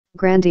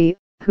Grandi,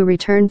 who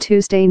returned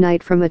Tuesday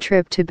night from a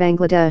trip to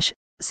Bangladesh,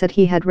 said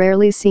he had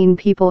rarely seen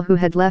people who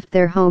had left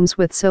their homes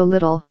with so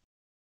little.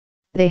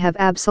 They have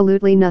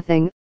absolutely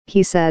nothing,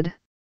 he said.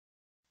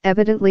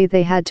 Evidently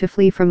they had to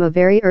flee from a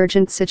very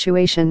urgent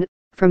situation,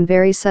 from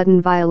very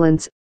sudden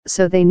violence,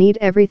 so they need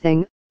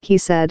everything, he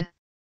said.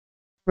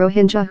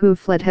 Rohingya who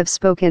fled have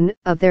spoken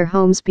of their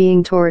homes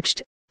being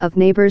torched, of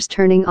neighbors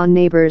turning on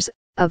neighbors,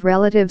 of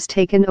relatives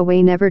taken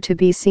away never to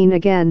be seen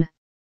again.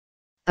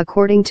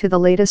 According to the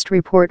latest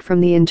report from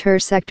the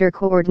Inter-Sector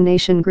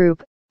Coordination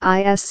Group,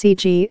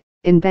 ISCG,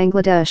 in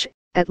Bangladesh,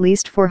 at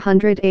least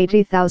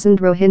 480,000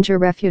 Rohingya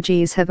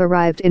refugees have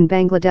arrived in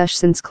Bangladesh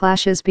since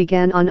clashes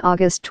began on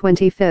August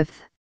 25.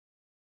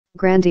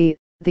 Grandi,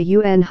 the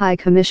UN High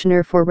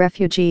Commissioner for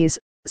Refugees,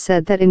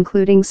 said that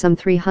including some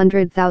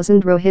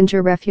 300,000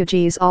 Rohingya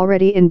refugees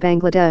already in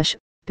Bangladesh,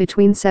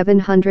 between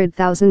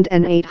 700,000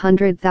 and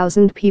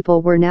 800,000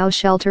 people were now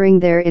sheltering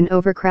there in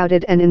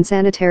overcrowded and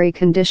insanitary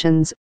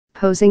conditions,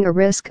 posing a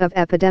risk of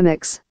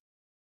epidemics.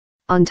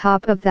 On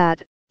top of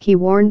that, he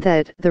warned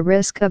that the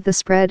risk of the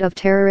spread of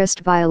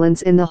terrorist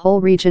violence in the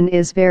whole region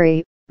is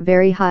very,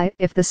 very high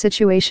if the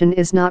situation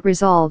is not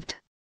resolved.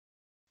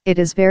 It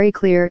is very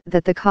clear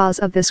that the cause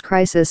of this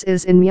crisis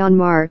is in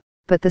Myanmar,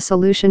 but the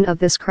solution of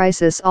this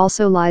crisis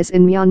also lies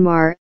in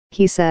Myanmar,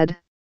 he said.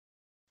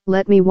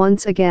 Let me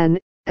once again,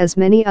 as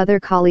many other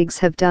colleagues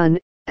have done,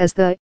 as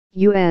the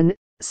UN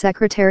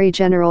Secretary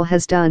General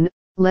has done,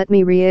 let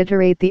me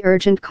reiterate the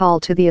urgent call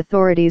to the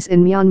authorities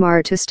in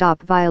Myanmar to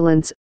stop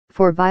violence,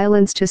 for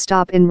violence to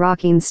stop in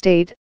Rakhine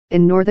State,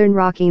 in northern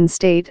Rakhine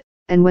State,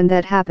 and when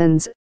that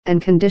happens,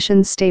 and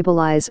conditions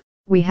stabilize,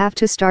 we have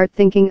to start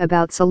thinking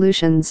about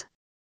solutions.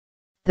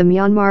 The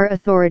Myanmar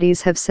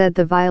authorities have said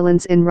the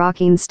violence in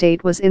Rakhine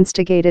State was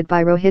instigated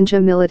by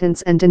Rohingya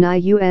militants and deny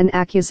UN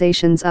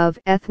accusations of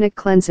ethnic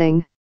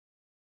cleansing.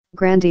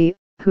 Grandi,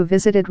 who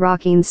visited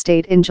Rakhine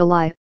State in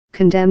July,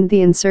 condemned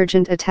the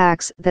insurgent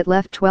attacks that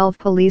left 12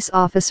 police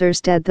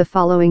officers dead the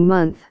following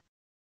month.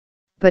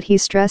 But he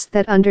stressed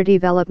that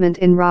underdevelopment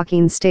in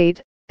Rakhine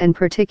State, and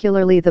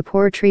particularly the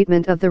poor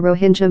treatment of the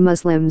Rohingya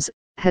Muslims,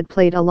 had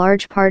played a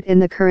large part in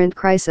the current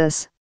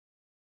crisis.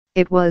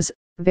 It was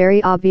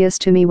very obvious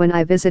to me when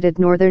I visited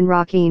northern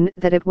Rakhine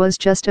that it was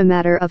just a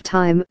matter of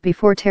time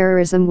before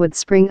terrorism would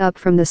spring up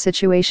from the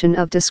situation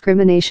of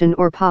discrimination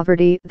or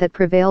poverty that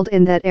prevailed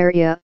in that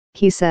area,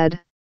 he said.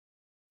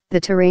 The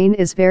terrain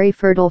is very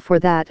fertile for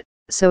that,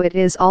 so it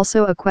is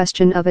also a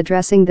question of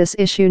addressing this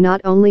issue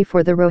not only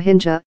for the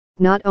Rohingya,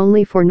 not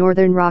only for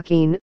northern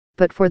Rakhine,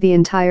 but for the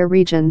entire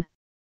region.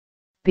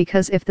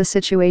 Because if the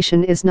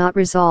situation is not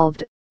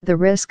resolved, the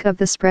risk of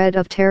the spread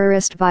of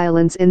terrorist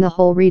violence in the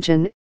whole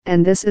region,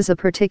 and this is a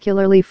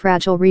particularly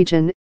fragile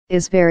region,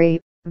 is very,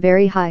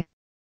 very high.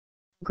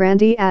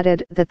 Grandi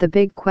added that the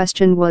big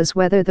question was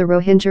whether the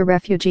Rohingya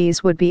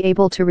refugees would be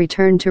able to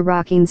return to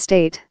Rakhine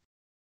State.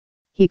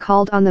 He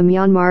called on the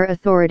Myanmar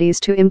authorities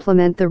to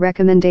implement the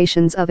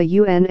recommendations of a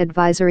UN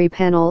advisory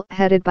panel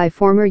headed by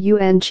former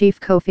UN Chief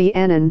Kofi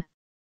Annan.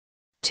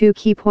 Two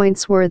key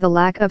points were the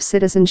lack of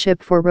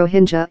citizenship for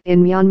Rohingya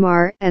in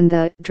Myanmar and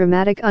the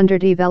dramatic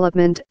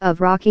underdevelopment of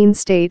Rakhine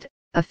State,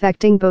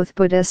 affecting both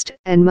Buddhist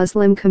and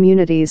Muslim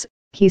communities,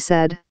 he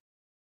said.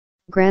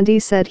 Grandi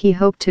said he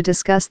hoped to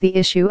discuss the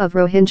issue of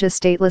Rohingya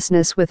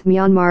statelessness with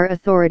Myanmar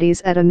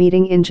authorities at a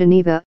meeting in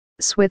Geneva,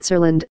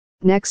 Switzerland,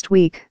 next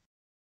week.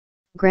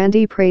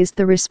 Grandi praised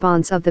the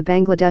response of the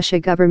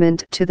Bangladeshi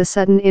government to the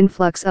sudden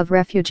influx of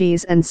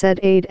refugees and said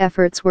aid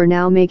efforts were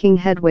now making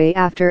headway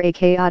after a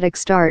chaotic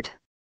start.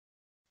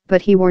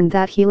 But he warned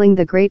that healing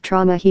the great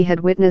trauma he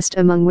had witnessed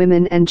among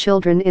women and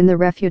children in the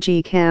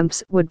refugee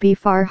camps would be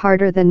far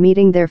harder than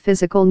meeting their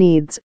physical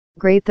needs,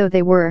 great though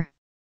they were.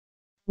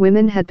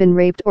 Women had been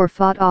raped or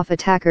fought off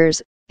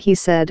attackers, he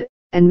said,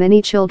 and many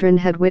children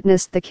had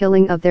witnessed the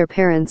killing of their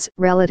parents,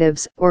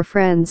 relatives, or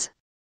friends.